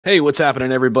Hey, what's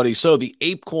happening, everybody? So the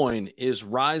Apecoin is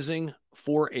rising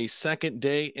for a second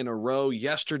day in a row.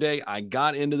 Yesterday, I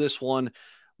got into this one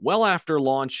well after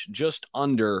launch, just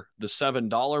under the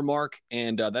 $7 mark,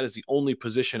 and that is the only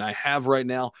position I have right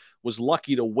now. Was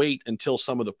lucky to wait until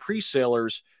some of the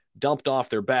pre-salers dumped off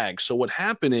their bags. So what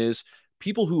happened is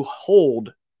people who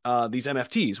hold these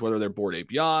NFTs, whether they're Bored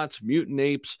Ape Yachts, Mutant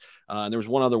Apes, and there was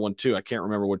one other one too. I can't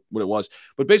remember what it was,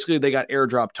 but basically they got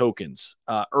airdrop tokens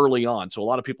early on. So a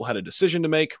lot of people had a decision to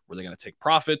make. Were they going to take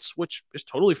profits, which is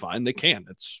totally fine. They can.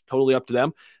 It's totally up to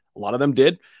them. A lot of them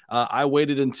did. I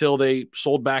waited until they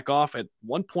sold back off. At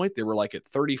one point, they were like at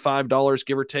 $35,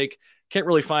 give or take. Can't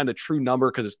really find a true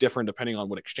number because it's different depending on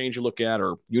what exchange you look at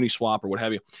or Uniswap or what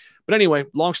have you. But anyway,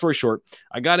 long story short,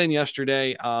 I got in yesterday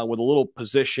with a little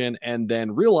position and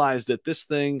then realized that this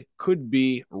thing could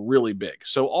be really big.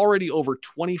 So already over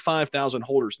 25,000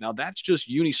 holders. Now that's just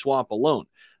Uniswap alone.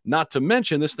 Not to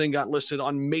mention this thing got listed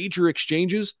on major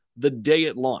exchanges the day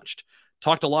it launched.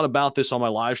 Talked a lot about this on my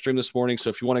live stream this morning. So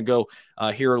if you want to go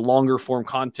hear longer form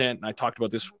content, and I talked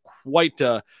about this quite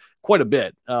a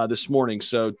bit this morning.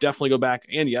 So definitely go back,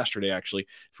 and yesterday, actually,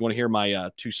 if you want to hear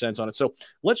my 2 cents on it. So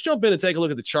let's jump in and take a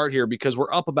look at the chart here because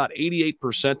we're up about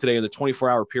 88% today in the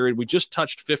 24-hour period. We just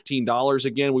touched $15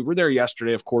 again. We were there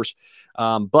yesterday, of course,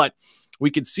 but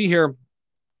we could see here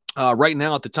right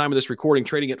now at the time of this recording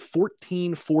trading at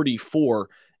 1444.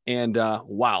 And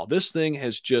wow, this thing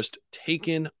has just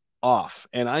taken off.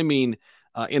 And I mean,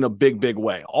 in a big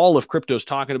way. All of crypto's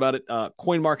talking about it.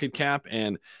 CoinMarketCap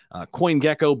and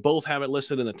CoinGecko both have it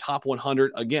listed in the top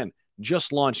 100. Again,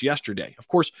 just launched yesterday. Of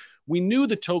course, we knew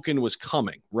the token was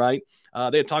coming, right?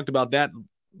 They had talked about that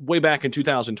way back in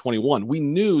 2021. We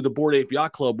knew the Bored Ape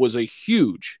Yacht Club was a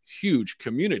huge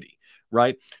community,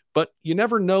 right? But you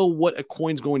never know what a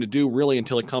coin's going to do really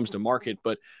until it comes to market.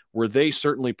 But were they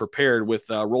certainly prepared with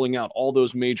rolling out all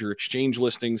those major exchange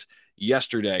listings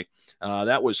yesterday?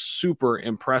 That was super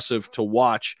impressive to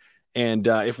watch. And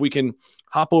if we can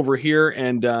hop over here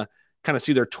and kind of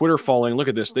see their Twitter following, look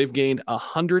at this. They've gained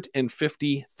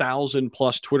 150,000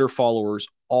 plus Twitter followers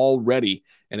already.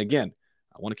 And again,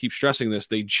 I want to keep stressing this.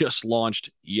 They just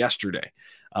launched yesterday.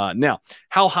 Now,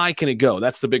 how high can it go?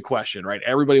 That's the big question, right?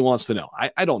 Everybody wants to know.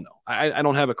 I don't know. I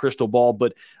don't have a crystal ball,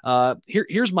 but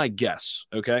here's my guess,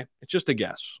 okay? It's just a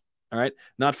guess, all right?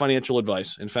 Not financial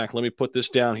advice. In fact, let me put this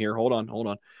down here. Hold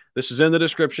on. This is in the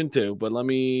description too, but let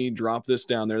me drop this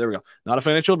down there. There we go. Not a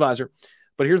financial advisor,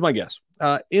 but here's my guess.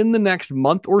 In the next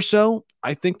month or so,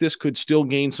 I think this could still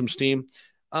gain some steam.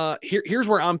 Here's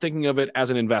where I'm thinking of it as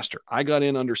an investor. I got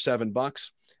in under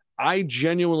 $7. I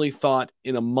genuinely thought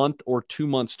in a month or 2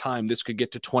 months' time, this could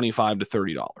get to $25 to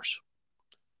 $30.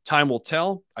 Time will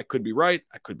tell. I could be right.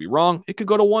 I could be wrong. It could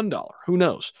go to $1. Who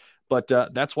knows? But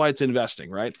that's why it's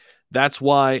investing, right? That's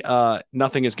why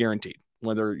nothing is guaranteed.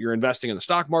 Whether you're investing in the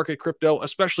stock market, crypto,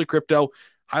 especially crypto,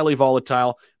 highly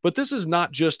volatile. But this is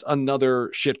not just another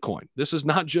shit coin. This is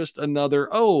not just another,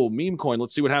 meme coin.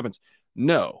 Let's see what happens.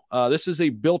 No, this is a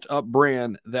built-up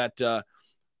brand that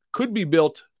could be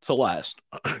built to last.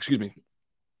 Excuse me.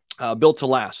 Built to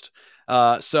last.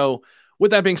 So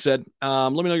with that being said,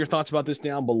 let me know your thoughts about this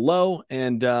down below.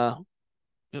 And I'm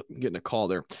getting a call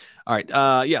there. All right.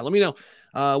 Let me know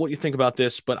what you think about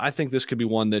this. But I think this could be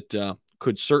one that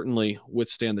could certainly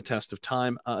withstand the test of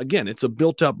time. Again, it's a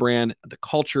built-up brand. The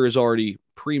culture is already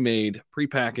pre-made,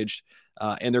 pre-packaged,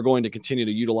 and they're going to continue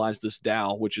to utilize this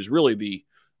DAO, which is really the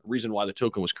reason why the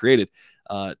token was created,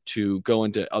 to go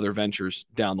into other ventures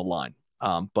down the line.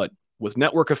 But with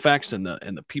network effects and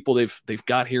the people they've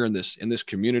got here in this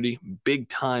community, big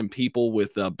time people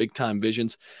with big time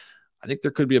visions, I think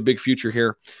there could be a big future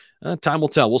here. Time will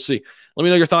tell. We'll see. Let me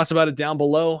know your thoughts about it down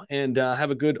below, and have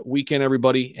a good weekend,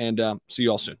 everybody, and see you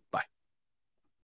all soon. Bye.